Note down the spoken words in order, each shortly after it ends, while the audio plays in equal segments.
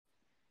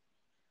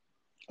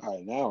All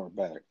right, now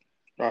we're back.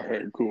 All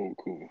right, cool,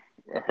 cool.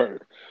 All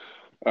right,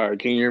 all right.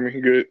 Can you hear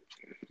me good?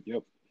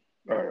 Yep.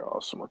 All right,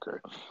 awesome. Okay.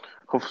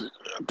 Hopefully,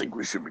 I think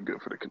we should be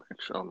good for the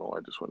connection. I don't know why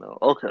I just went out.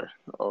 Okay,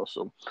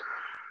 awesome.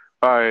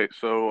 All right,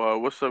 so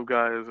what's up,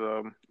 guys?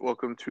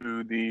 Welcome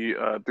to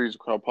the Threes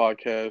O'Clock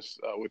podcast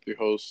with your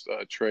hosts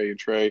Trey and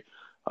Trey.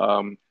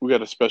 We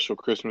got a special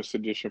Christmas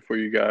edition for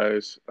you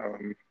guys.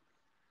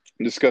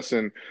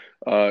 Discussing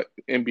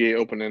NBA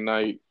opening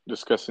night,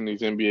 discussing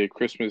these NBA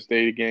Christmas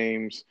Day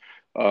games,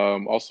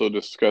 also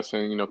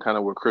discussing kind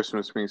of what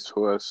Christmas means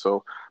to us.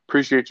 So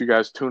appreciate you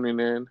guys tuning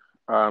in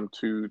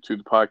to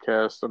the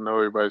podcast. I know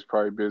everybody's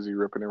probably busy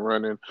ripping and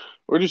running,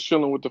 or just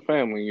chilling with the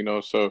family.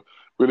 So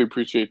really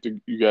appreciate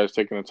you guys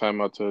taking the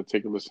time out to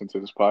take a listen to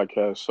this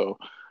podcast. So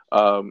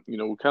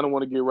we kind of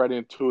want to get right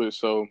into it.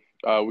 So.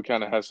 We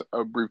kind of had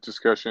a brief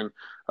discussion,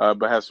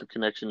 but had some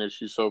connection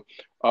issues. So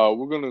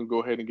we're going to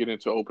go ahead and get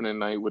into opening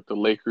night with the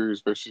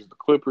Lakers versus the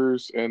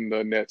Clippers and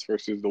the Nets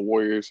versus the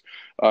Warriors.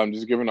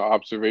 Just giving the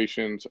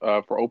observations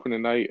for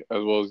opening night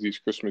as well as these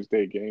Christmas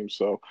Day games.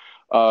 So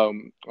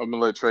I'm going to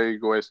let Trey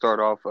go ahead and start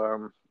off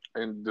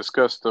and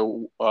discuss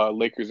the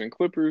Lakers and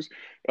Clippers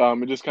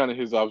and just kind of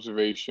his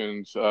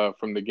observations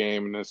from the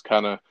game, and that's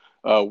kind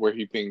of where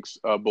he thinks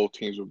both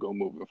teams will go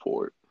moving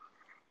forward.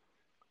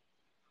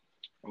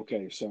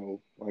 Okay,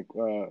 so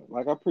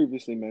like I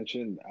previously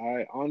mentioned,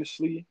 I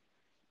honestly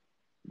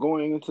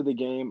going into the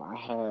game, I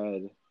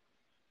had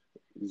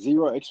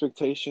zero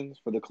expectations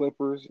for the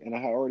Clippers, and I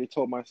had already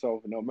told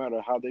myself no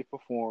matter how they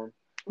perform,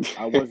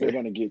 I wasn't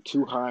gonna get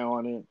too high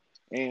on it,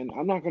 and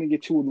I'm not gonna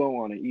get too low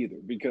on it either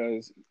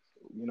because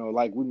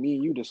like with me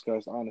and you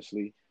discussed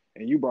honestly,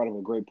 and you brought up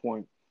a great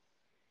point.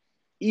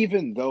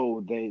 Even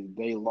though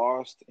they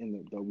lost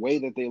and the way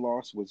that they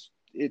lost was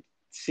it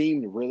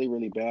seemed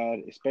really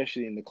bad,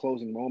 especially in the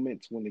closing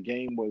moments when the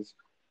game was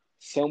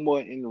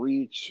somewhat in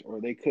reach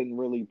or they couldn't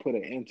really put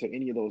an end to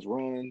any of those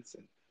runs.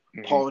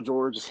 And Hmm. Paul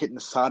George is hitting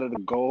the side of the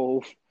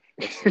goal.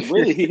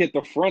 Really, he hit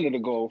the front of the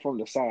goal from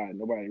the side.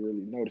 Nobody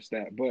really noticed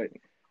that, but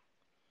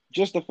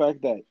just the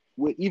fact that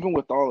even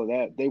with all of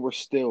that, they were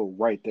still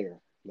right there.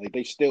 Like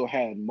they still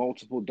had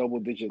multiple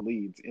double-digit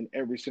leads in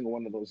every single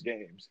one of those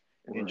games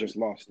and Right, just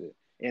lost it.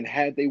 And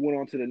had they went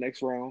on to the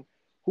next round,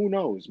 who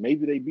knows?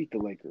 Maybe they beat the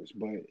Lakers,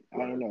 but I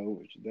don't right,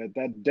 know.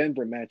 That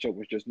Denver matchup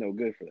was just no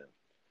good for them.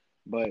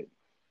 But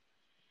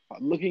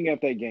looking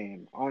at that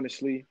game,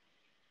 honestly,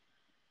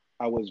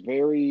 I was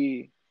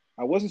very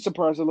I wasn't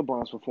surprised at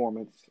LeBron's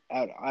performance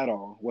at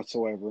all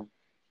whatsoever.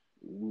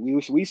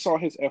 We saw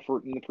his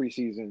effort in the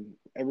preseason.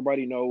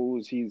 Everybody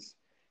knows he's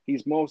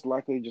most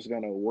likely just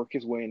gonna work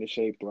his way into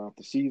shape throughout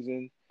the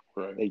season.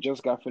 right. They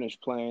just got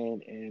finished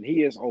playing, and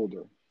he is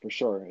older for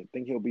sure. I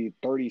think he'll be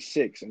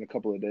 36 in a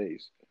couple of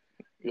days.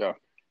 Yeah,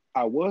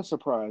 I was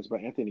surprised by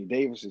Anthony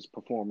Davis's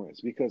performance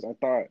because I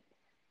thought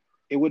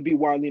it would be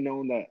widely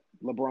known that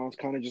LeBron's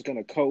kind of just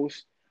gonna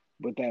coast,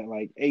 but that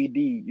like AD,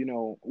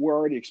 we're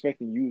already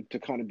expecting you to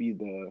kind of be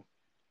the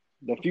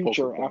the focal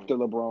future point. after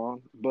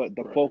LeBron, but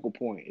the Right. focal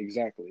point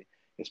exactly,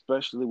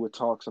 especially with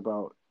talks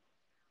about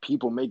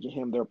people making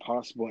him their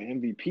possible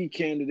MVP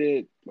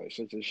candidate, like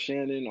such as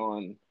Shannon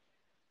on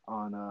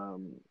on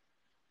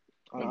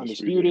Undisputed.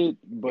 Undisputed.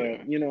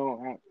 But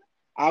Yeah.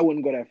 I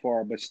wouldn't go that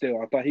far, but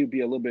still, I thought he'd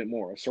be a little bit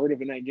more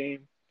assertive in that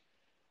game.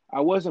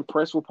 I was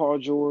impressed with Paul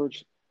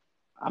George.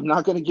 I'm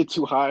not gonna get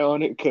too high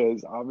on it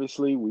because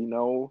obviously we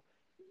know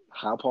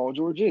how Paul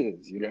George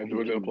is. You gotta He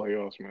do it in the can,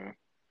 playoffs, man.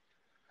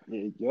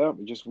 yeah,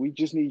 just we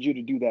just need you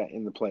to do that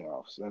in the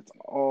playoffs. That's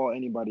all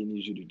anybody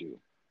needs you to do.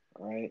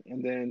 All right,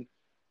 and then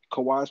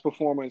Kawhi's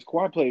performance.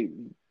 Kawhi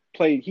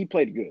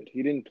played good.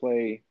 He didn't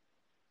play.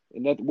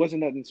 And that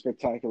wasn't nothing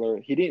spectacular.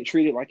 He didn't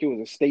treat it like it was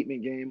a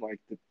statement game like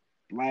the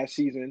last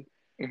season.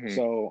 Hmm.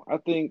 So I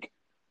think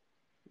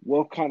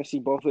we'll kind of see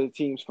both of the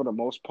teams for the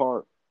most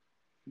part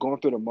going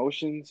through the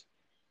motions.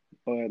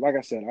 But like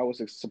I said, I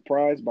was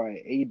surprised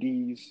by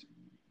AD's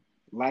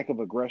lack of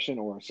aggression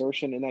or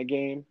assertion in that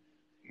game.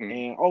 Hmm.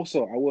 And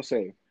also, I will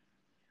say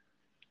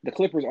the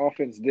Clippers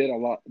offense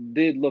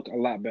did look a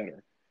lot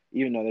better.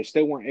 Even though they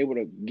still weren't able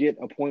to get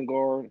a point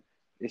guard,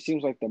 it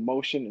seems like the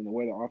motion and the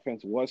way the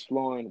offense was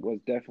flowing was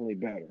definitely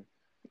better.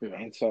 Yeah.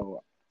 And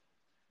so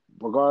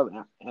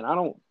regardless, and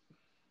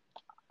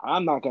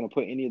I'm not going to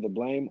put any of the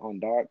blame on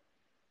Doc,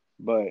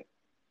 but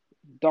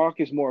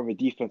Doc is more of a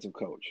defensive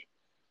coach.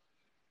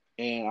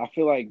 And I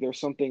feel like there's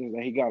some things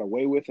that he got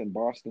away with in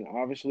Boston,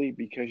 obviously,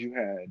 because you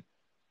had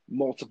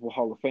multiple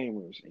Hall of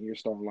Famers in your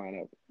starting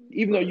lineup.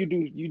 Even though Right.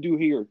 you do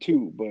here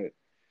too, but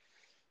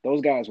those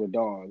guys were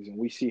dogs, and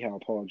we see how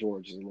Paul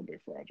George is a little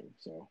bit fragile.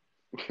 So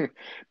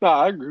No,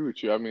 I agree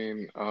with you. I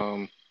mean,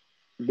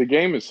 the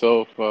game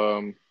itself,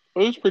 it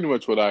was pretty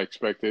much what I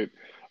expected.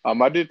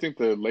 I did think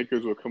the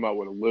Lakers would come out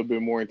with a little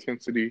bit more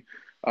intensity,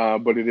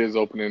 but it is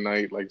opening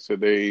night. Like I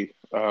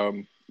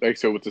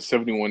said, with the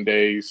 71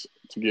 days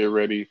to get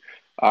ready,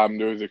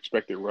 there was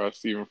expected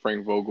rust. Even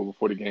Frank Vogel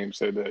before the game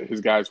said that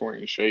his guys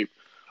weren't in shape.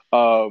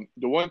 The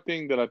one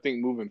thing that I think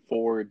moving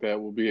forward that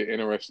will be an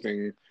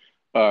interesting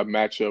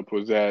matchup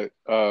was that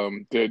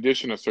the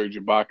addition of Serge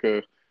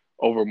Ibaka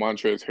over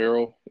Montrezl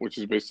Harrell, which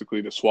is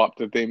basically the swap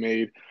that they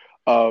made.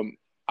 Um,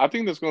 I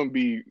think that's going to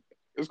be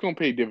it's going to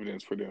pay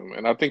dividends for them,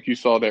 and I think you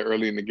saw that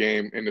early in the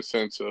game in the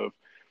sense of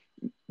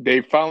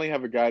they finally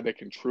have a guy that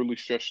can truly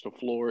stretch the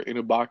floor in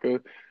Ibaka,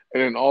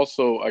 and then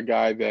also a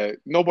guy that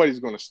nobody's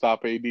going to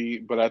stop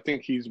AD, but I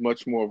think he's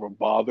much more of a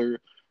bother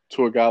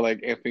to a guy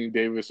like Anthony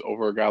Davis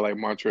over a guy like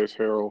Montrezl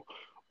Harrell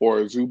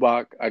or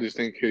Zubac. I just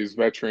think his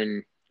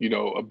veteran,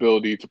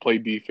 ability to play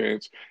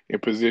defense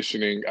and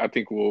positioning, I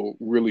think will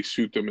really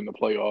suit them in the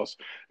playoffs.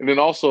 And then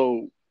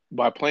also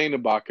by playing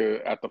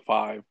Ibaka at the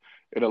five,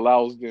 it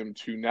allows them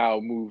to now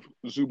move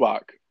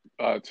Zubac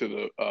to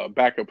the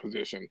backup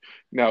position.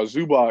 Now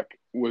Zubac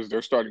was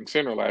their starting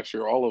center last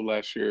year, all of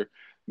last year.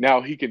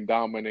 Now he can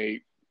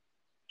dominate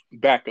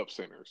backup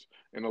centers,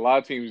 and a lot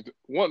of teams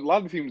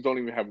don't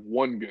even have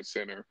one good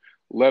center,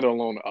 let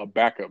alone a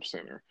backup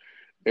center.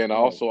 And Right.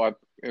 also, I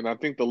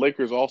think the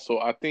Lakers also.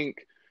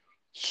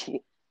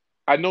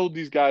 I know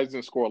these guys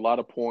didn't score a lot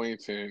of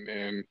points,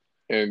 and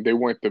they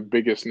weren't the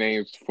biggest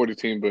names for the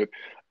team, but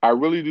I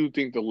really do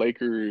think the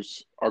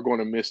Lakers are going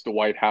to miss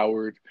Dwight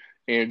Howard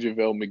and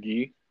JaVale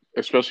McGee,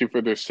 especially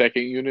for their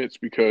second units,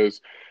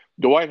 because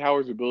Dwight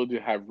Howard's ability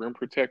to have rim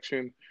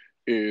protection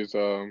is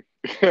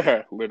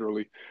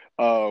literally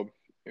um,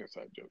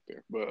 inside joke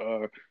there,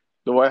 but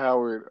Dwight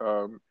Howard,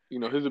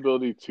 his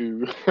ability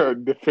to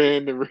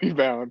defend and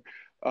rebound,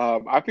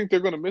 I think they're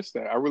going to miss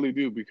that. I really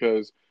do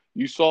because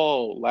you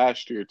saw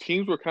last year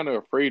teams were kind of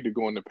afraid to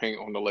go in the paint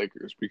on the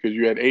Lakers because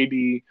you had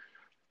AD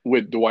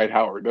with Dwight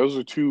Howard. Those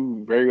are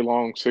two very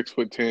long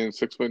 6'10",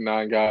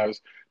 6'9"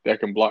 guys that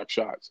can block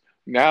shots.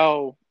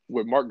 Now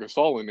with Marc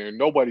Gasol in there,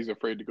 nobody's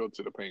afraid to go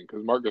to the paint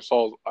because Marc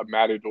Gasol's a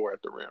matador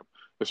at the rim,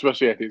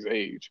 especially at his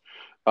age.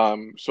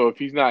 So if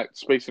he's not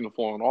spacing the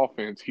floor on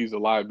offense, he's a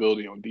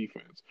liability on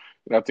defense.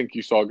 And I think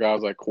you saw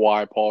guys like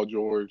Kawhi, Paul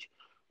George,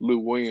 Lou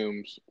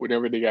Williams,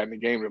 whenever they got in the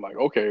game, they're like,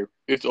 okay,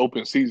 it's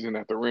open season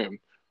at the rim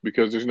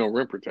because there's no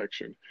rim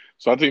protection.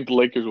 So I think the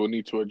Lakers will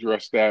need to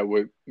address that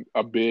with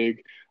a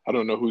big. I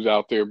don't know who's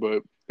out there,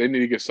 but they need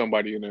to get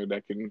somebody in there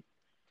that can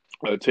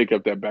take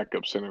up that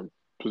backup center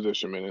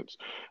position minutes.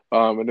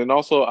 And then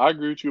also, I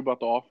agree with you about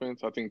the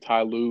offense. I think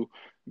Ty Lue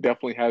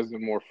definitely has the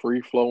more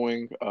free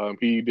flowing.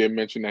 He did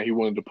mention that he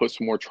wanted to put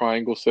some more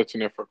triangle sets in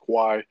there for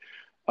Kawhi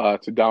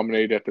to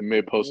dominate at the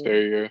mid post Mm-hmm.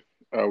 area.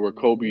 Where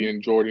Kobe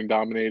and Jordan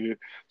dominated.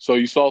 So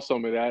you saw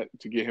some of that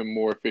to get him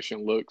more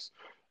efficient looks.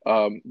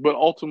 But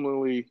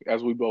ultimately,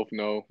 as we both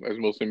know, as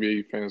most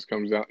NBA fans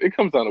it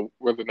comes down to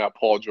whether or not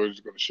Paul George is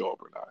going to show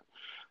up or not.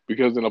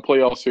 Because in a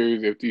playoff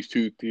series, if these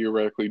two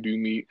theoretically do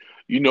meet,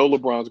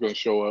 LeBron's going to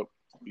show up.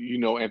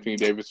 Anthony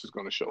Davis is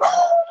going to show up.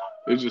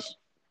 It's just,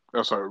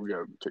 I'm sorry, we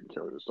got to take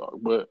care of this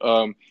dog. But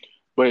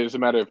it's a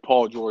matter if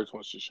Paul George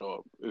wants to show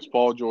up. Is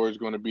Paul George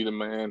going to be the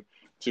man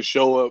to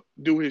show up,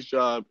 do his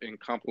job, and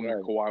compliment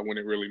Right. Kawhi when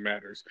it really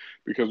matters?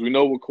 Because we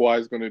know what Kawhi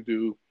is going to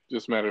do.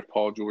 Just matter if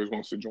Paul George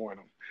wants to join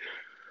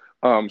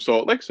him. So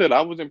like I said,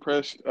 I was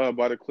impressed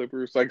by the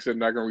Clippers. Like I said,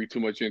 not gonna read too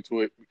much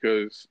into it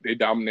because they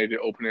dominated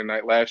opening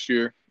night last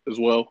year as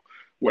well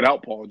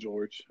without Paul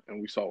George, and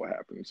we saw what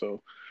happened.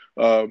 So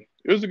it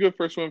was a good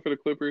first win for the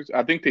Clippers.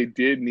 I think they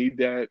did need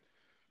that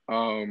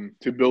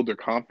to build their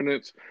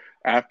confidence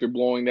after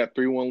blowing that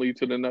 3-1 lead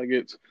to the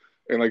Nuggets.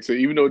 And like I said,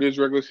 even though it is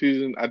regular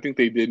season, I think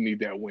they did need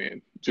that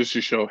win just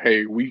to show,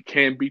 hey, we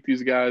can beat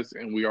these guys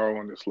and we are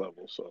on this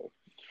level. So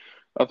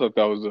I thought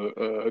that was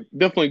a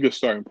definitely a good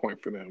starting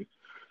point for them.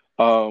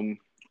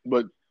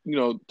 But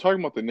talking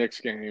about the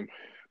next game,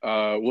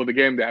 the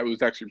game that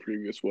was actually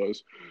previous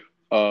was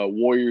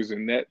Warriors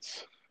and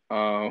Nets.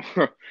 Uh,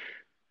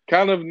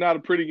 kind of not a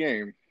pretty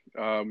game.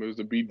 It was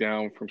a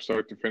beatdown from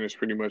start to finish,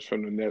 pretty much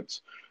from the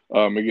Nets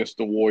against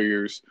the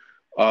Warriors.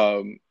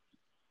 Um,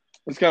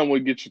 let's kind of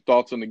want to get your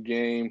thoughts on the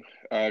game.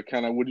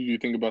 Kind of, what did you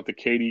think about the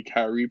KD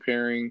Kyrie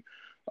pairing?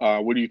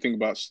 What do you think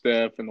about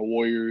Steph and the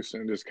Warriors?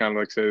 And just kind of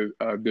like I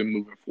said, them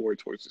moving forward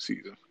towards the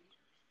season.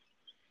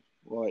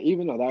 Well,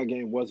 even though that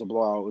game was a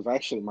blowout, it was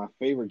actually my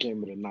favorite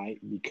game of the night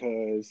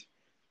because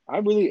I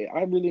really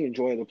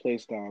enjoy the play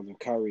styles of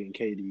Kyrie and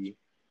KD,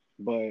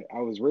 but I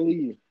was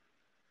really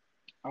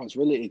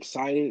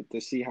excited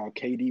to see how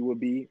KD would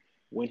be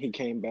when he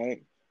came back.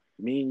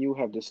 Me and you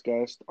have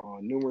discussed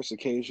on numerous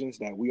occasions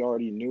that we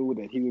already knew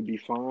that he would be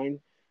fine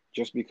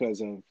just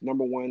because of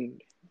number one,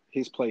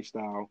 his play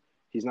style.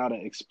 He's not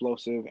an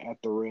explosive at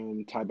the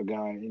rim type of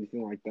guy,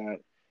 anything like that.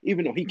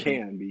 Even though he Mm-hmm.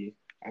 can be.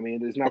 I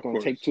mean, it's not Of going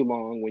to take course. too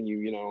long when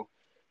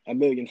a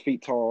million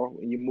feet tall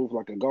and you move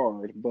like a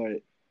guard.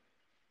 But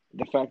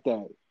the fact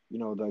that,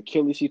 the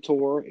Achilles he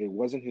tore, it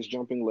wasn't his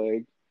jumping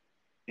leg.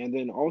 And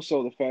then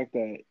also the fact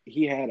that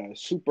he had a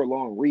super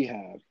long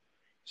rehab.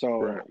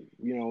 Right. So,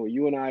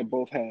 you and I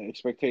both had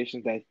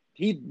expectations that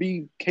he'd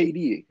be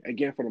KD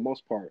again for the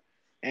most part.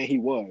 And he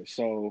was.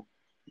 So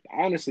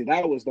honestly,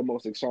 that was the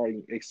most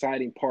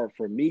exciting part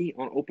for me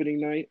on opening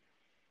night.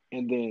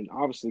 And then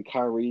obviously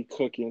Kyrie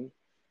cooking.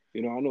 I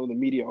know the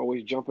media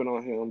always jumping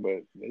on him,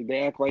 but they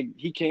act like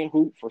he can't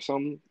hoop for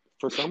some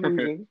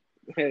reason.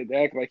 They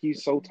act like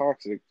he's so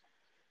toxic.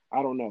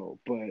 I don't know,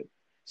 but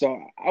So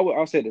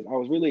I'll say this: I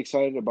was really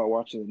excited about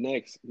watching the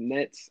next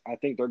Nets. I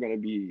think they're going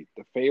to be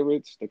the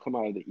favorites to come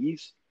out of the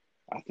East.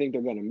 I think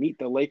they're going to meet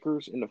the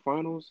Lakers in the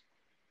finals.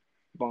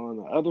 But on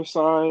the other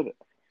side,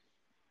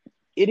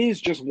 it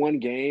is just one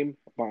game,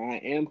 but I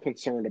am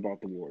concerned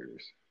about the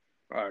Warriors.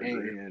 I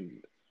agree.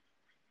 And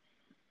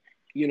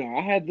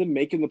I had them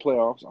making the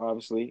playoffs.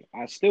 Obviously,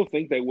 I still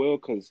think they will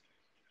because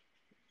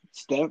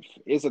Steph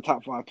is a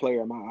top five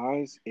player in my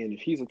eyes, and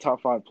if he's a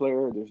top five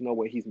player, there's no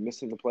way he's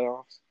missing the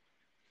playoffs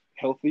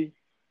healthy.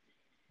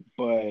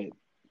 But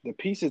the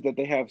pieces that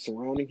they have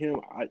surrounding him,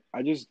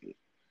 I just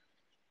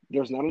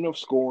there's not enough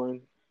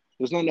scoring.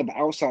 There's not enough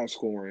outside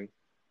scoring.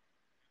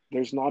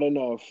 There's not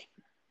enough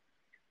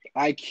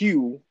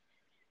IQ,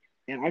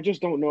 and I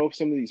just don't know if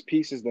some of these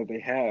pieces that they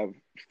have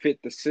fit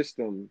the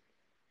system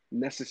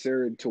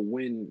necessary to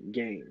win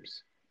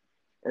games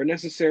or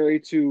necessary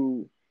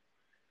to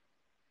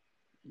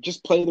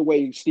just play the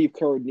way Steve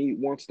Kerr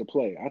wants to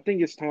play. I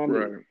think it's time to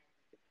Right.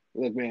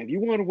 look, man. If you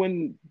want to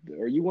win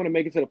or you want to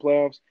make it to the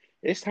playoffs,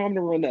 it's time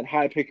to run that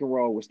high pick and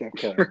roll with Steph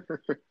Curry.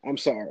 I'm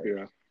sorry.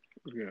 Yeah.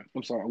 Yeah.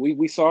 I'm sorry.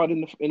 We saw it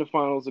in the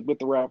finals with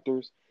the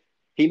Raptors.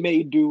 He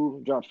made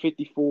do, dropped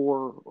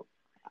 54.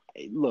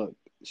 Look,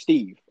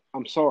 Steve,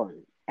 I'm sorry.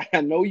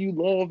 I know you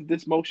love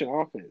this motion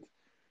offense.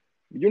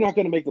 You're not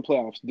going to make the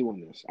playoffs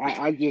doing this.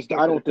 I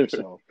don't think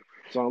so.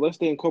 So unless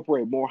they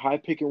incorporate more high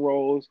pick and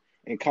rolls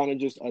and kind of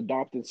just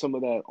adopting some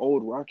of that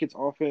old Rockets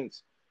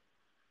offense,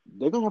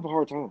 they're gonna have a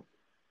hard time.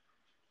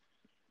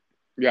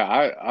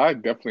 Yeah, I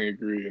definitely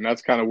agree. And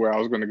that's kind of where I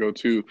was going to go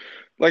too.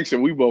 Like I said,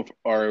 we both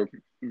are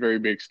very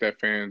big Steph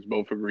fans,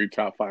 both agree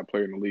top five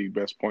player in the league,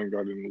 best point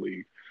guard in the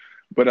league.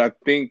 But I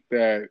think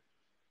that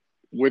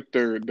with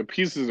the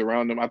pieces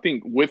around them, I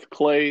think with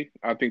Clay,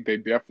 I think they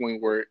definitely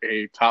were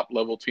a top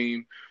level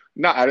team.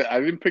 Not, I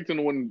didn't pick them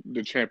to win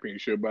the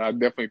championship, but I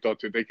definitely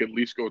thought that they could at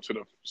least go to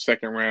the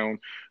second round.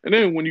 And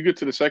then when you get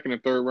to the second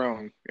and third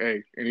round,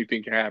 hey,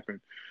 anything can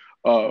happen.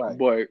 Right.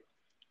 But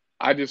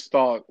I just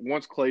thought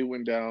once Clay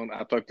went down,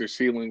 I thought their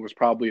ceiling was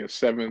probably a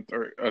seventh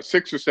or a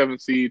sixth or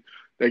seventh seed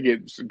that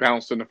gets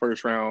bounced in the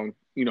first round.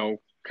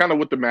 Kind of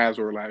what the Mavs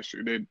were last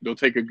year. They'll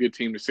take a good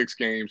team to 6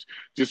 games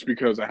just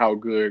because of how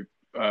good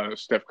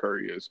Steph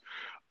Curry is.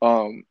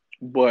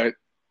 But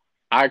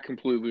I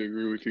completely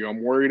agree with you.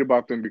 I'm worried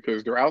about them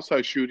because their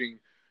outside shooting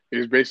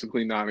is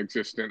basically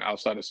non-existent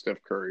outside of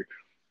Steph Curry.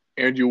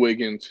 Andrew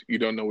Wiggins, you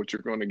don't know what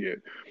you're going to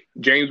get.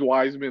 James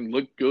Wiseman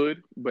looked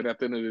good, but at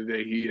the end of the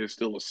day, he is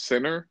still a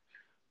center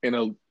in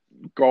a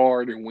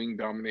guard and wing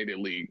dominated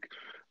league.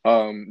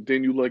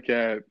 Then you look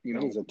at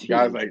And he's a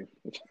guys like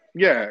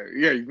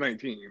teenager. he's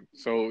 19.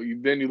 So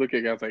then you look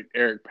at guys like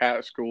Eric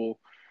Paschall,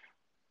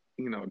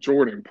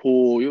 Jordan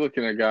Poole. You're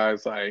looking at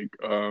guys like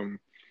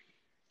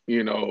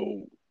you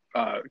know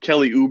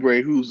Kelly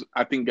Oubre, who's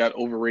I think got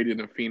overrated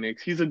in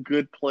Phoenix. He's a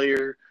good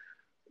player,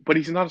 but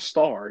he's not a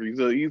star. He's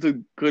a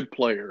good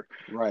player.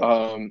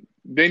 Right.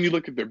 Then you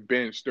look at their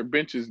bench. Their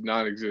bench is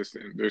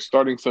non-existent. They're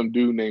starting some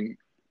dude named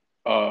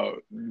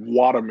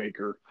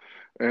Watermaker.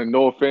 And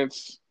no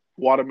offense,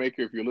 Watermaker,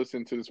 if you're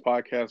listening to this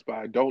podcast, but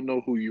I don't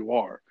know who you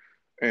are,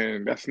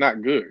 and that's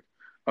not good.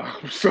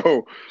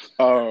 So,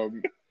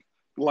 um,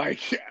 like,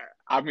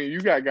 I mean, you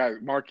got guys.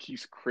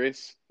 Marquise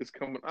Chris is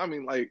coming. I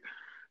mean, like,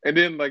 and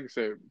then like I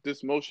said,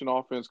 this motion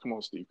offense. Come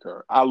on, Steve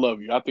Kerr. I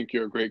love you. I think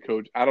you're a great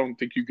coach. I don't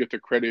think you get the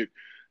credit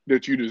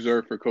that you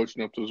deserve for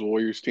coaching up those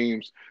Warriors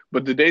teams.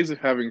 But the days of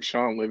having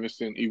Sean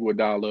Livingston,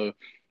 Iguodala,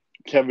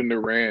 Kevin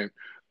Durant,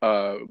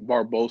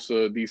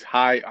 Barbosa, these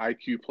high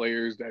IQ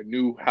players that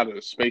knew how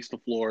to space the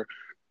floor,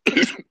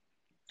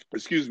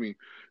 excuse me,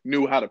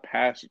 knew how to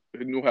pass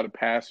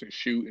and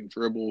shoot and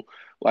dribble.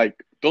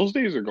 Like those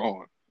days are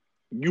gone.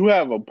 You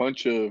have a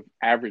bunch of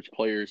average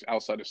players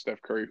outside of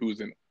Steph Curry,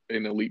 who's an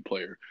elite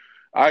player.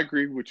 I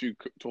agree with you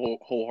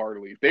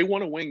wholeheartedly. If they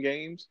want to win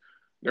games,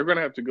 they're going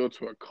to have to go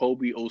to a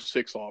Kobe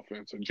 '06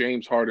 offense, a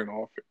James Harden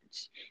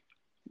offense.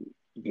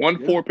 One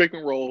Yeah. four pick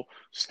and roll,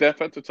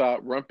 Steph at the top,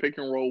 run pick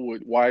and roll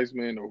with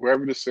Wiseman or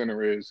whoever the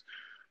center is,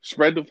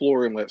 spread the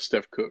floor and let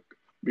Steph cook.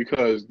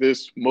 Because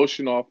this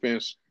motion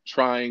offense,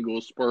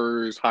 triangle,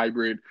 Spurs,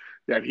 hybrid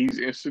that he's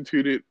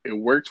instituted, it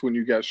works when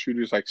you got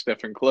shooters like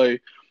Stephen Clay.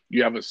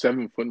 You have a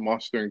 7 foot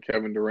monster in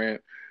Kevin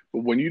Durant.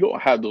 But when you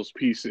don't have those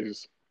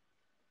pieces,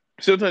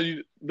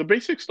 sometimes the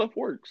basic stuff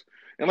works.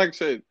 And like I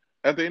said,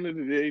 at the end of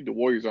the day, the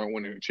Warriors aren't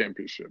winning a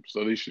championship.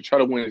 So they should try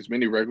to win as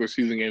many regular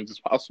season games as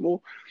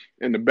possible.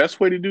 And the best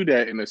way to do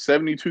that in a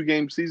 72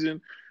 game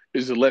season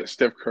is to let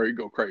Steph Curry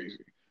go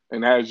crazy.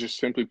 And that is just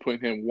simply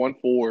putting him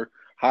 1-4,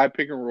 high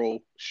pick and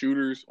roll,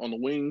 shooters on the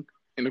wing,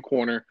 in the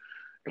corner,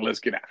 and let's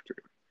get after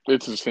it.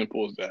 It's as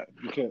simple as that.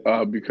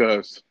 Because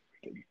Because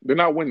they're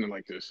not winning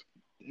like this.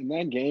 and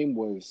that game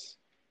was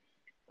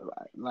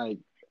like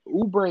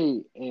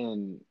Oubre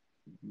and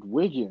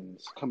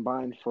Wiggins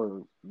combined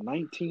for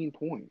 19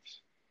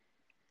 points.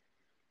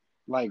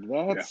 Like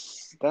Yeah.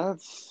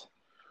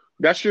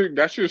 That's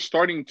your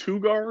starting two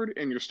guard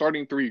and your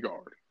starting three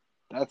guard.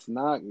 that's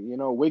not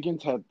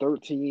Wiggins had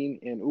 13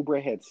 and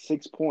Oubre had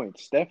 6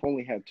 points. Steph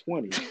only had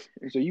 20.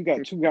 So you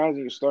got two guys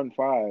in your starting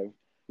five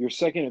your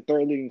second and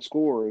third leading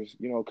scorers,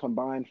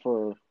 combined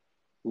for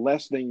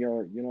less than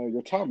your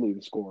top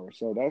leading scorer.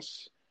 So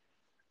that's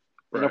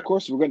and of Right.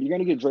 course you're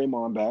gonna get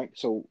Draymond back.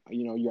 So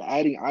you're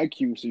adding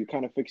IQ, so you're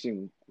kind of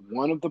fixing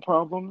one of the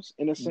problems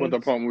in a But the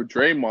sense. problem with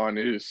Draymond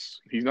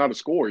is he's not a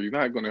scorer. He's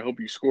not going to help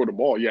you score the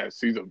ball. Yes,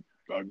 he's a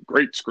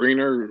great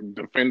screener,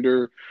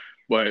 defender,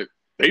 but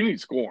they need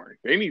scoring.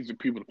 They need the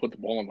people to put the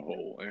ball in the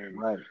hole,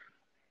 Right.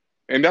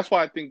 and that's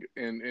why I think,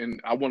 and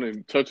I want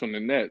to touch on the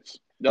Nets.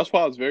 That's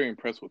why I was very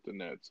impressed with the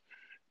Nets.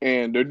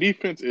 And their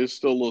defense is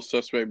still a little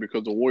suspect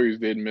because the Warriors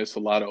did miss a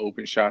lot of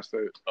open shots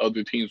that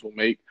other teams will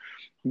make.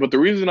 But the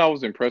reason I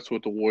was impressed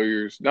with the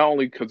Warriors, not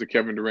only because of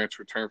Kevin Durant's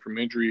return from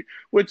injury,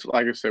 which,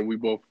 like I said,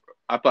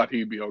 I thought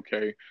he'd be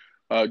okay,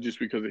 just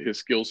because of his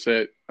skill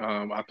set.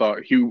 I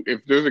thought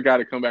if there's a guy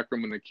to come back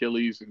from an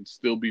Achilles and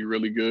still be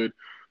really good,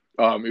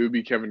 it would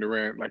be Kevin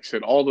Durant. Like I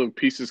said, all the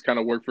pieces kind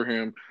of work for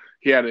him.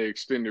 He had an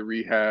extended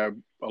rehab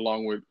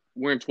along with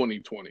we're in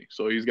 2020,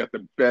 so he's got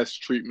the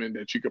best treatment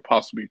that you could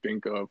possibly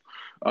think of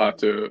Right.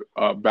 to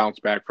bounce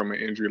back from an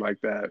injury like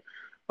that.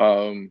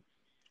 Um,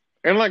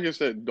 and like I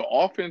said, the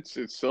offense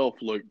itself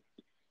looked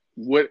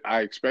what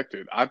I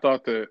expected. I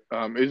thought that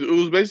it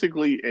was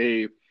basically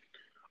a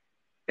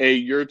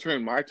your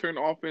turn, my turn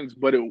offense,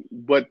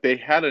 but they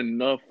had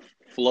enough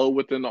flow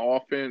within the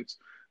offense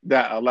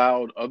that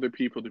allowed other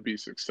people to be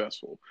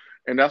successful.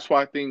 And that's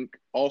why I think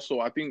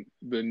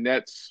the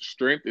Nets'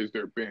 strength is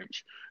their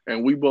bench.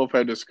 And we both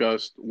had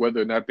discussed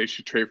whether or not they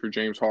should trade for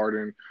James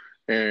Harden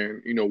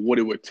and what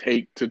it would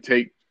take to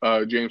take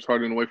James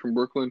Harden away from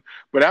Brooklyn.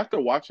 But after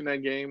watching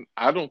that game,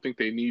 I don't think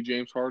they need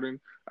James Harden.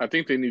 I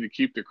think they need to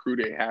keep the crew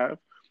they have.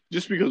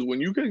 Just because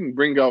when you can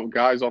bring out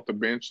guys off the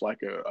bench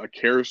like a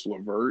Karis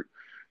LeVert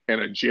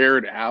and a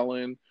Jared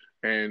Allen,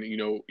 and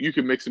you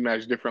can mix and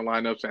match different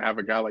lineups and have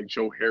a guy like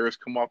Joe Harris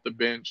come off the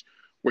bench,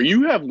 where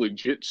you have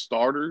legit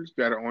starters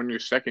that are on your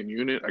second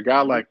unit. A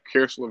guy Hmm. like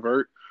Karis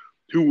LeVert,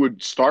 who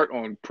would start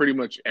on pretty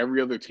much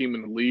every other team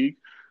in the league.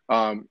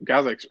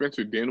 Guys like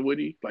Spencer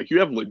Dinwiddie, like you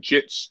have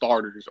legit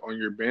starters on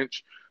your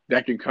bench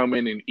that can come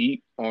in and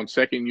eat on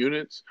second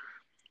units.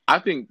 I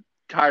think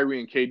Kyrie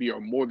and KD are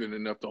more than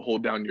enough to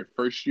hold down your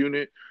first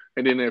unit,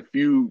 and then if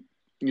you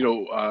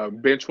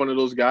bench one of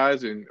those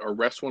guys and or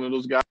rest one of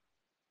those guys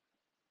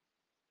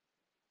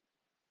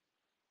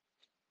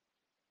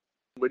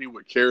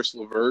with Karis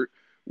LeVert,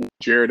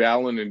 Jared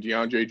Allen, and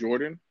DeAndre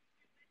Jordan,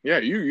 yeah,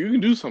 you can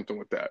do something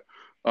with that.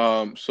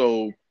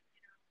 So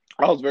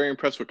I was very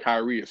impressed with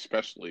Kyrie,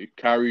 especially.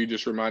 Kyrie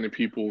just reminded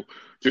people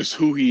just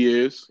who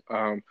he is.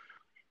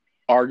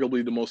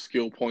 Arguably the most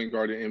skilled point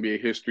guard in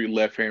NBA history,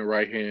 left hand,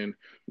 right hand,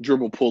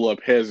 dribble, pull up,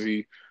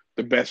 hezzy,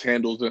 the Best best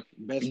handle.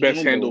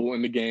 handle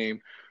in the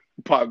game,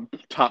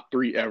 top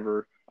three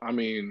ever. I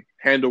mean,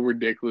 handle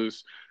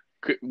ridiculous.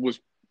 Was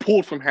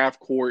pulled from half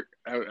court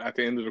at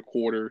the end of the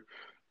quarter.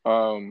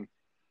 Um,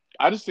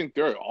 I just think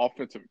they're an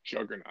offensive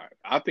juggernaut.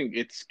 I think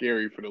it's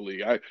scary for the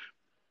league.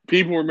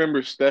 People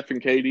remember Steph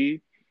and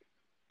KD.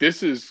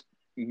 This is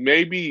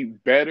maybe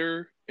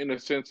better in a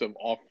sense of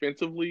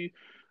offensively,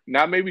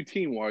 not maybe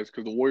team wise,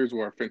 because the Warriors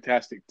were a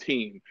fantastic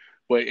team,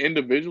 but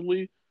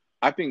individually,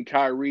 I think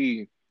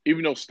Kyrie,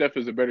 even though Steph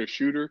is a better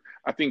shooter,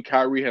 I think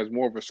Kyrie has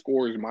more of a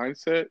scorer's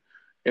mindset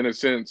in a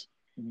sense.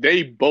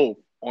 They both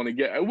on a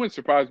get. It wouldn't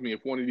surprise me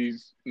if one of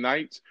these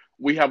nights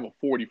we have a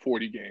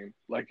 40-40 game,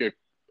 like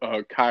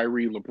a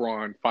Kyrie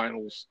LeBron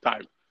finals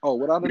type. Oh,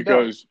 without a doubt.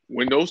 Because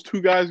when those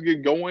two guys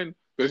get going,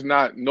 there's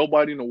not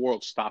nobody in the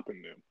world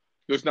stopping them.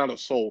 There's not a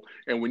soul.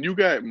 And when you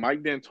got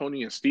Mike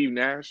D'Antoni and Steve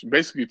Nash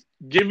basically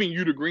giving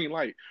you the green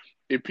light,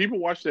 if people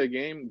watch that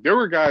game, there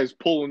were guys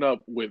pulling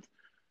up with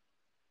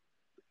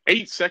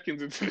 8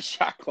 seconds into the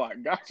shot clock.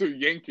 Guys are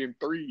yanking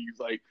threes.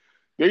 Like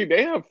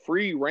they have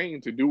free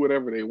reign to do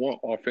whatever they want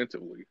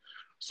offensively.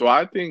 So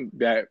I think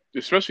that,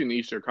 especially in the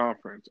Eastern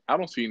Conference, I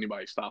don't see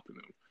anybody stopping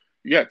them.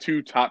 You got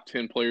two top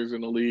 10 players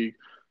in the league.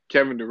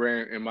 Kevin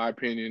Durant, in my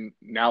opinion,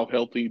 now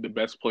healthy, the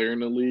best player in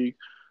the league.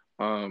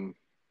 Um,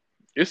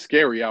 it's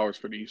scary hours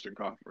for the Eastern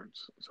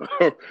Conference.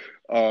 So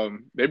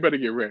they better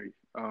get ready.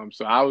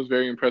 So I was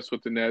very impressed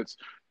with the Nets.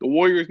 The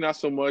Warriors, not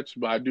so much,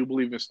 but I do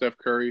believe in Steph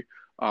Curry.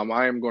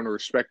 I am going to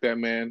respect that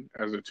man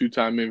as a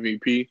two-time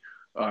MVP,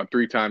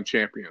 three-time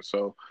champion.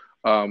 So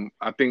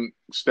I think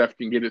Steph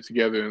can get it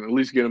together and at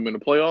least get them in the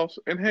playoffs.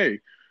 And hey,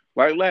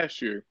 like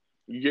last year,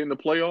 you get in the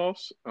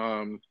playoffs,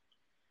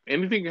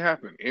 anything can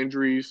happen.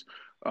 Injuries,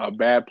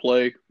 bad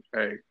play.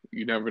 Hey,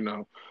 you never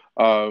know.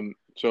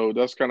 So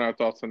that's kind of our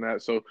thoughts on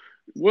that. So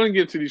we're going to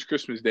get to these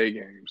Christmas Day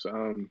games.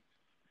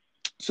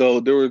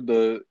 So there were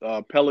the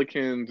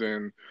Pelicans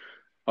and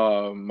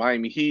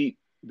Miami Heat.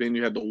 Then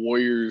you had the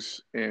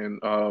Warriors and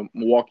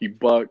Milwaukee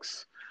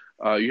Bucks.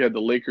 You had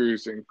the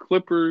Lakers and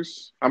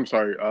Clippers. I'm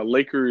sorry,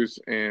 Lakers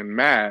and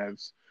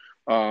Mavs.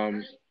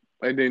 Um,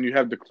 and then you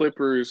have the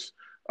Clippers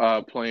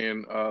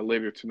playing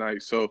later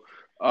tonight. So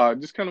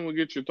just kind of want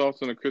to get your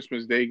thoughts on the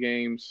Christmas Day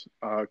games,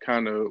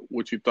 kind of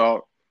what you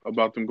thought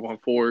about them going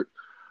forward.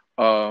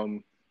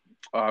 And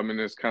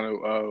it's kind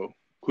of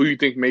who you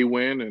think may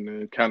win, and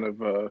then kind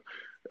of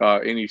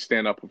any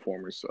standout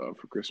performers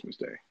for Christmas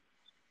Day?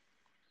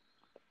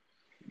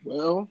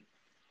 Well,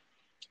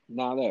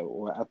 now that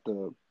we're at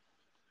the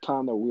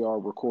time that we are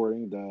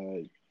recording,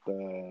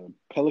 the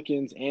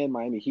Pelicans and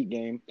Miami Heat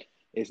game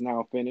is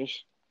now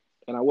finished.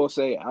 And I will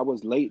say I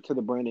was late to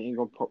the Brandon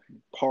Ingram Mm-hmm.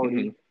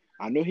 party.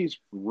 I know he's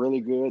really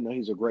good. I know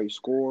he's a great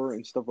scorer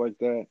and stuff like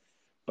that.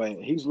 But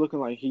he's looking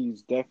like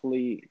he's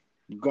definitely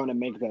gonna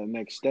make that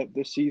next step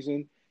this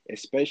season,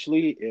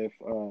 especially if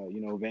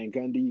Van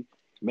Gundy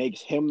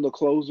makes him the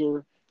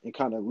closer and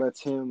kind of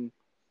lets him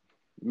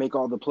make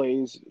all the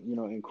plays,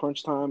 in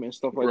crunch time and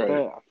stuff like Right.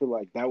 that. I feel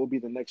like that would be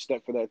the next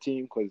step for that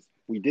team because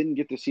we didn't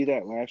get to see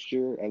that last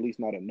year, at least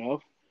not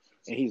enough,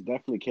 and he's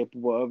definitely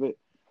capable of it.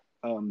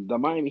 The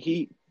Miami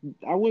Heat,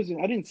 I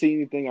didn't see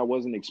anything I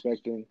wasn't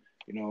expecting.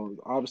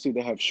 Obviously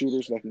they have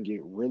shooters that can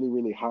get really,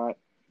 really hot.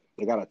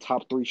 They got a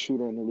top three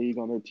shooter in the league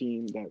on their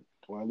team that,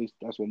 well, at least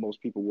that's what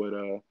most people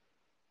would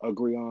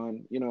agree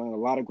on. And a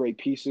lot of great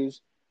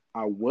pieces.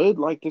 I would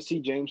like to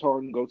see James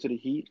Harden go to the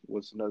Heat.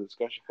 Was another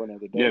discussion for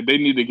another Yeah, day. they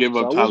need to give So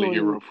up I Tyler wasn't really.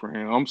 Hero for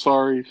him. I'm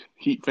sorry,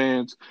 Heat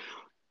fans.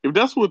 If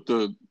that's what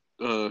the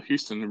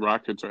Houston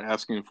Rockets are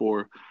asking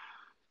for,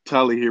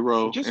 Tyler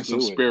Hero and Just some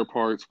do it. spare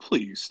parts,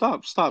 please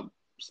stop.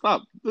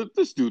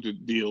 Let's do the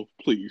deal,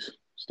 please.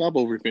 Stop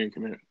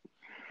overthinking it.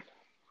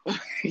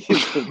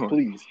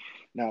 Please.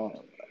 Now,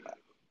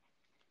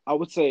 I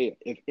would say,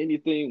 if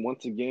anything,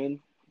 once again,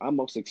 I'm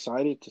most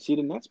excited to see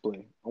the Nets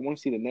play. I want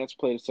to see the Nets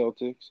play the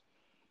Celtics.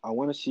 I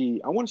want to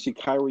see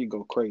Kyrie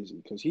go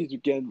crazy because he's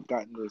again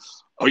gotten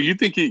this Oh, you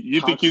think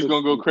he's toxic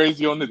gonna go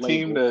crazy on the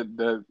team label.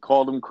 that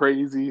called him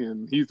crazy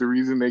and he's the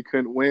reason they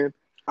couldn't win?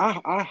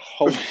 I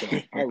hope so.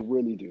 I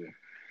really do.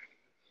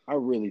 I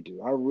really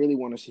do. I really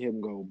want to see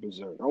him go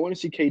berserk. I want to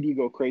see KD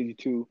go crazy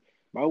too,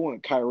 but I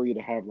want Kyrie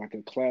to have like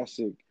a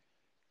classic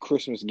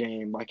Christmas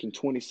game like in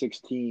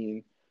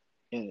 2016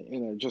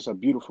 just a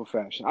beautiful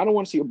fashion. I don't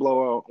want to see a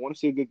blowout. I want to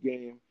see a good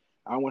game.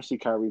 I want to see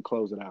Kyrie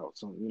close it out.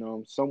 So,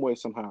 some way,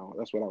 somehow,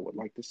 that's what I would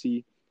like to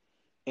see.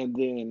 And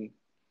then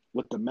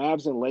with the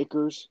Mavs and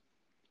Lakers,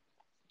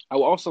 I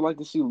would also like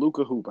to see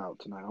Luka hoop out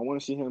tonight. I want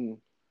to see him.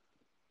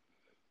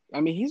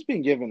 I mean, he's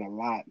been given a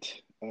lot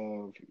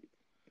of,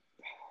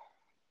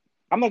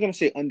 I'm not going to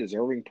say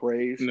undeserving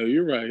praise, No,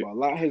 you're right. but a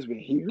lot has been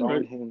heaped You're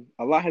on right. him.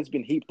 A lot has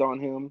been heaped on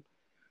him.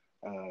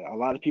 A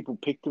lot of people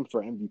picked him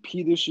for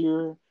MVP this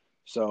year.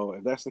 So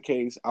if that's the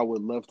case, I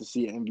would love to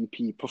see an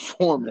MVP Right.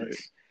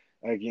 performance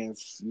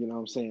against, what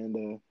I'm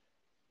saying,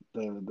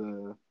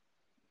 the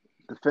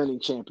defending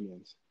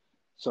champions.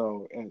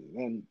 So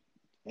and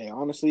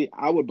honestly,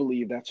 I would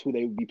believe that's who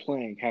they would be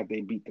playing had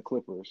they beat the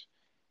Clippers.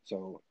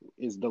 So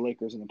is the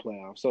Lakers in the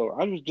playoffs. So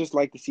I would just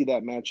like to see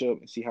that matchup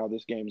and see how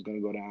this game is going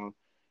to go down.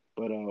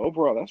 But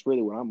overall, that's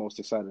really what I'm most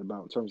excited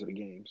about in terms of the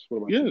games. What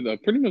about Yeah, you?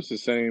 pretty much the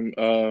same.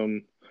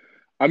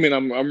 I mean,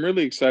 I'm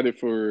really excited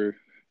for,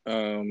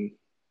 um,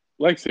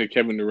 like I said,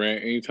 Kevin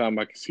Durant. Anytime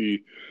I can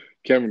see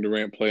Kevin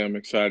Durant play, I'm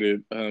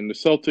excited. The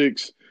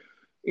Celtics,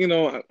 you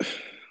know,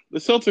 the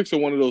Celtics are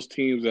one of those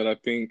teams that I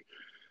think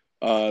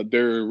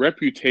their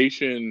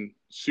reputation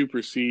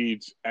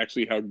supersedes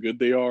actually how good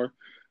they are.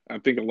 I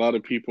think a lot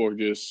of people are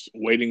just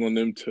waiting on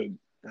them to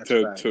That's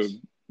to facts.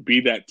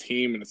 be that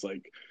team, and it's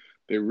like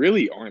they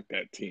really aren't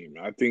that team.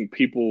 I think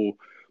people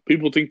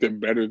think they're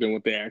better than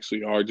what they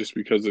actually are just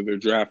because of their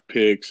draft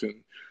picks and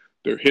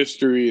their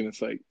history, and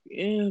it's like,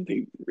 yeah,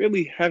 they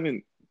really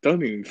haven't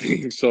done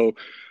anything. So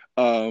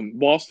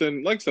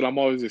Boston, like I said, I'm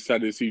always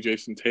excited to see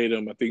Jason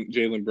Tatum. I think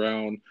Jaylen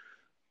Brown,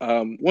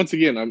 once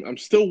again, I'm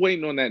still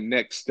waiting on that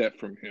next step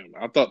from him.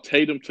 I thought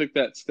Tatum took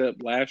that step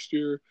last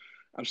year.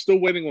 I'm still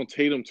waiting on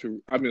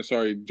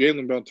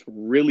Jaylen Brown to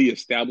really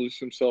establish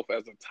himself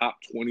as a top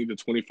 20 to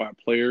 25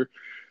 player.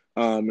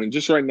 And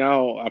just right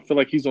now, I feel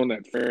like he's on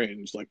that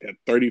fringe, like that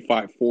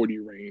 35-40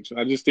 range. And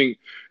I just think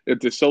if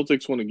the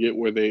Celtics want to get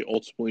where they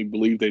ultimately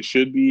believe they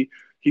should be,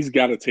 he's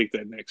got to take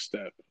that next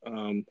step.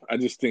 I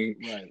just think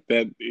Right.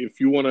 that if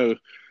you want to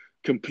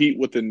compete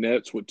with the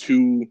Nets with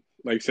two,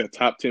 like I said,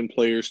 top 10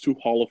 players, two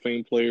Hall of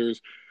Fame players,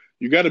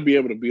 you got to be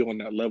able to be on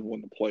that level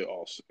in the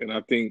playoffs. And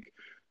I think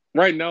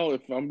right now,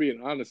 if I'm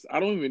being honest, I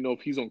don't even know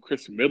if he's on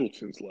Chris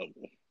Middleton's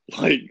level.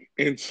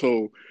 And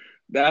so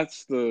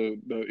that's the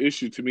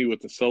issue to me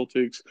with the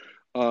Celtics.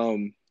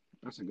 Um,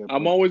 That's a good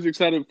I'm point. always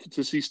excited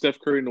to see Steph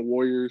Curry and the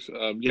Warriors.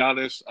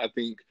 Giannis, I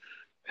think,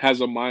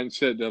 has a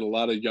mindset that a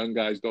lot of young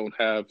guys don't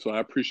have. So I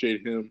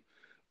appreciate him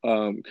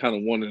kind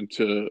of wanting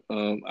to.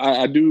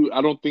 I do.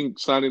 I don't think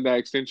signing that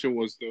extension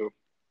was the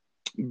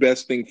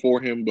best thing for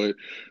him, but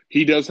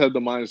he does have the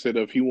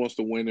mindset of he wants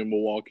to win in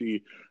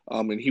Milwaukee,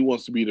 and he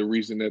wants to be the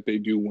reason that they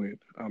do win.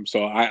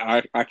 So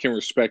I can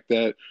respect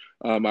that.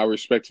 I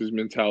respect his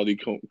mentality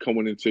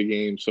coming into the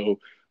game. So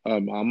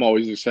I'm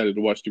always excited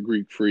to watch the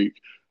Greek Freak.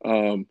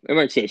 And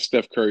like I said,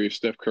 Steph Curry is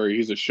Steph Curry.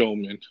 He's a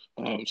showman.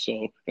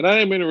 And I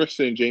am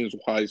interested in James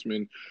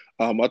Wiseman.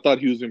 I thought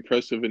he was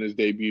impressive in his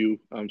debut.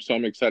 So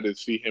I'm excited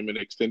to see him in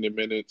extended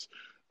minutes.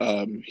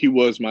 He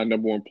was my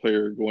number one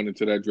player going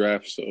into that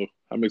draft, so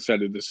I'm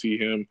excited to see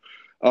him.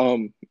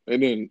 And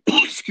then,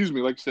 excuse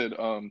me, like I said,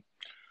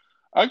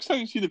 I'm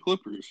excited to see the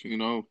Clippers.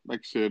 Like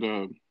I said,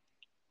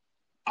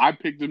 I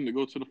picked them to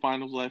go to the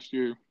finals last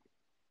year,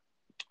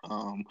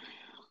 um,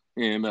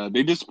 and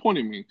they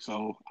disappointed me.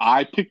 So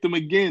I picked them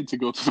again to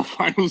go to the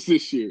finals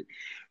this year.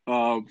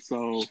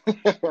 So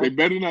they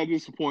better not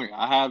disappoint.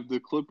 I have the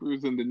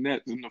Clippers and the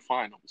Nets in the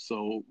finals.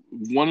 So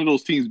one of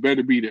those teams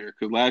better be there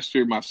because last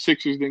year my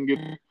Sixers didn't get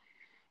there.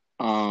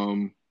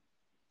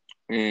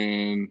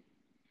 And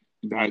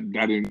that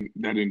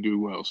didn't do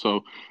well.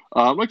 So,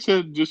 like I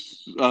said,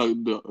 just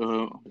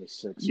The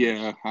Sixers.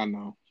 yeah, I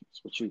know.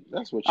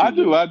 That's what I you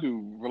do, get. I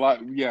do rely.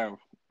 Yeah,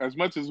 as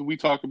much as we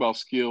talk about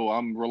skill,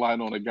 I'm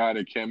relying on a guy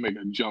that can't make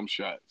a jump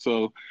shot.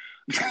 So,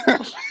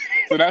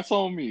 so that's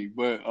on me.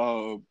 But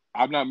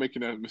I'm not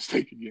making that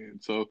mistake again.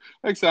 So,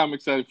 like I said, I'm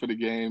excited for the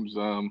games.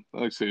 Like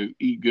I said,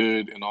 eat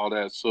good and all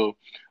that. So,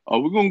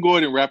 we're gonna go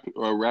ahead and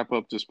wrap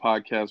up this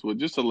podcast with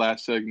just a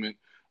last segment.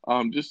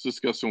 Just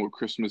discussing what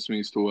Christmas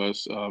means to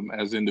us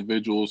as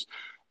individuals.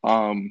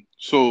 I'm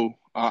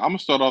gonna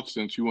start off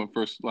since you went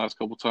first the last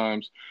couple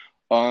times.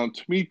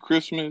 To me,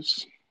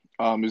 Christmas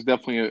is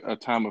definitely a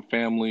time of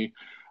family.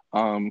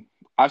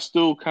 I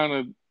still kind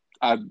of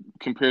I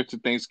compare it to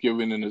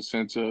Thanksgiving in the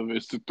sense of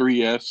it's the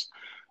three S,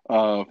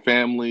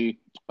 family,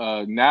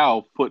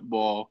 now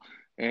football,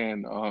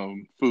 and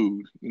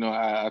food.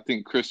 I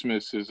think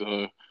Christmas is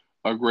a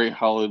great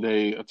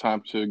holiday, a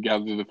time to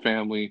gather the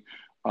family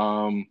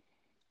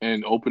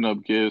and open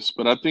up gifts.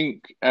 But I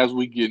think as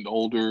we get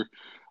older,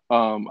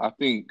 I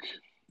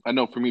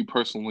know for me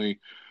personally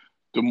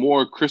the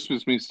more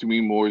Christmas means to me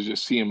more is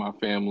just seeing my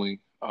family,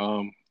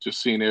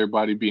 just seeing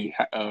everybody being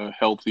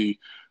healthy,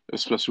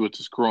 especially with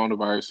this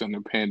coronavirus and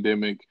the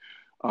pandemic.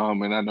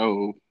 And I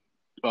know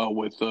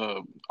with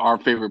our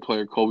favorite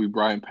player Kobe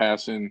Bryant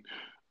passing,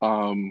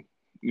 um,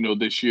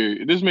 this year,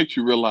 it just makes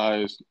you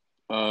realize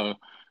uh,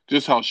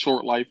 just how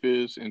short life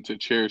is, and to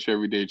cherish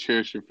every day,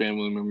 cherish your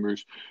family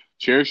members,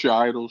 cherish your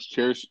idols,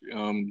 cherish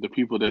the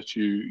people that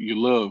you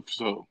love.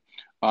 So,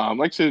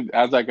 like I said,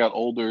 as I got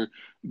older,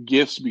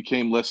 gifts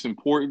became less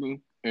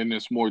important, and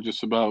it's more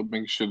just about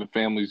making sure the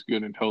family's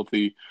good and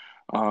healthy.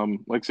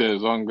 Like I said,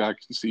 as long as I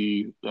can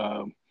see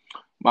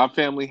my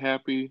family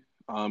happy,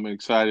 I'm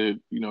excited.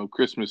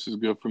 Christmas is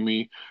good for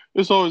me.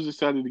 It's always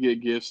excited to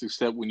get gifts,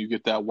 except when you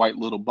get that white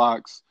little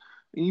box.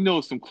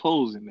 And some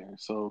clothes in there.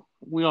 So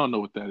we all know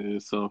what that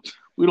is. So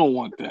we don't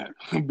want that.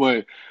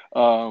 But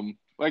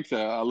like I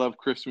said, I love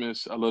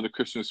Christmas. I love the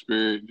Christmas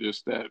spirit.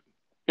 Just that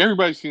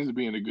everybody seems to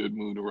be in a good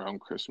mood around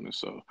Christmas.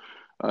 So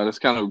that's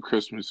kind of what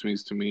Christmas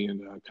means to me,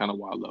 and kind of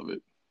why I love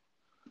it.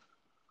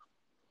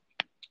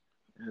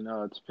 And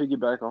to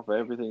piggyback off of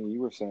everything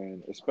you were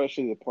saying,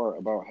 especially the part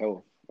about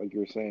health, like you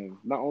were saying,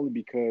 not only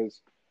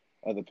because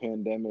of the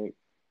pandemic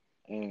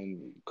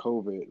and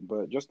COVID,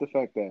 but just the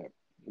fact that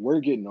we're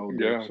getting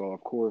older. Yeah, So,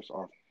 of course,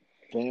 our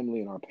family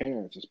and our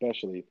parents,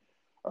 especially,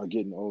 are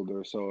getting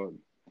older. So,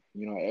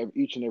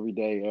 each and every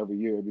day, every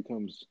year, it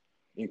becomes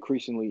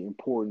increasingly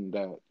important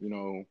that,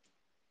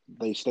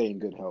 they stay in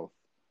good health.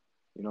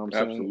 You know what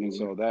I'm saying? And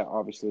absolutely. so, that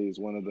obviously is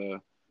one of the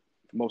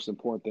most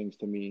important things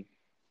to me,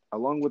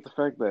 along with the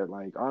fact that,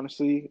 like,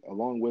 honestly,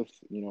 along with,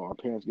 our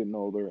parents getting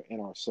older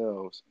and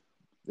ourselves,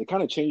 it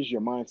kind of changes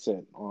your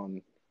mindset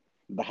on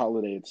the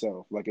holiday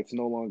itself. Like, it's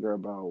no longer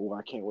about, oh,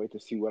 I can't wait to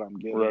see what I'm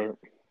getting. Right.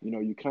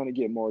 You kind of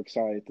get more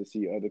excited to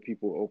see other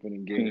people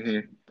opening gifts, Hmm.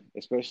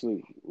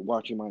 especially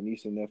watching my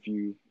niece and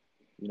nephew,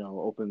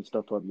 open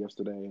stuff up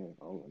yesterday, and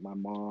my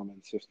mom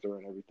and sister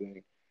and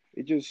everything.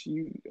 It just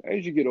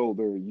as you get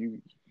older,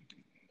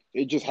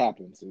 it just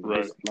happens. It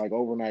Right. just like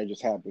overnight, it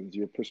just happens.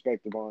 Your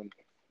perspective on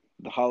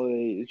the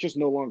holiday, it's just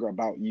no longer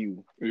about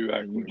you, and you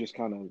Exactly. just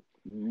kind of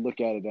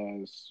look at it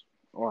as,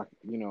 or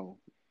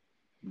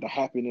the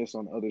happiness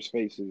on others'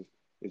 faces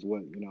is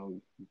what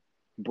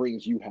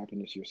brings you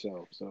happiness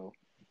yourself. So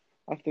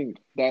I think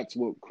that's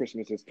what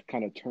Christmas has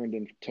kind of turned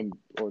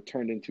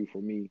into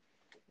for me,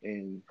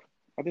 and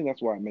I think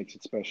that's why it makes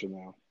it special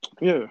now.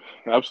 Yeah,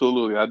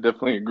 absolutely. I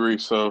definitely agree.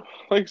 So,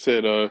 like I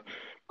said,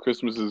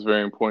 Christmas is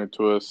very important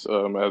to us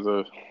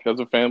as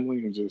a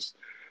family, and just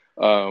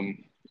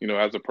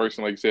as a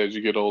person. Like I said, as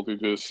you get older,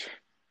 just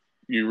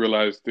you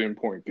realize the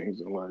important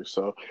things in life.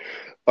 So,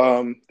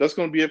 that's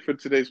going to be it for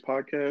today's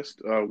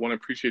podcast. Want to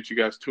appreciate you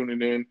guys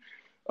tuning in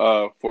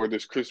for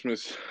this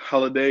Christmas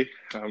holiday.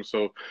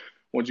 So,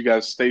 want you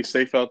guys stay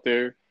safe out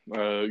there.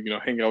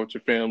 Hang out with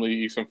your family,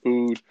 eat some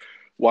food,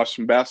 watch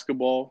some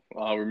basketball.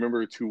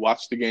 Remember to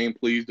watch the game,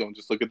 please. Don't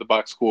just look at the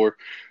box score.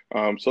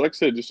 So, like I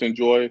said, just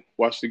enjoy,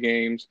 watch the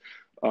games.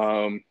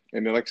 And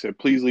then, like I said,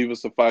 please leave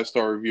us a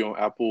 5-star review on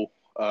Apple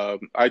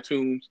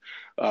iTunes.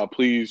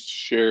 Please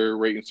share,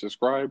 rate, and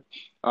subscribe.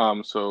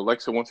 So, like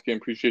I said, once again,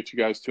 appreciate you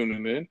guys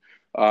tuning in.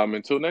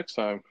 Until next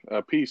time,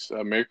 peace.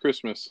 Merry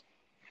Christmas.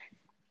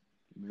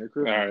 Merry All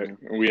Christmas,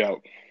 right, man. we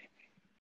out.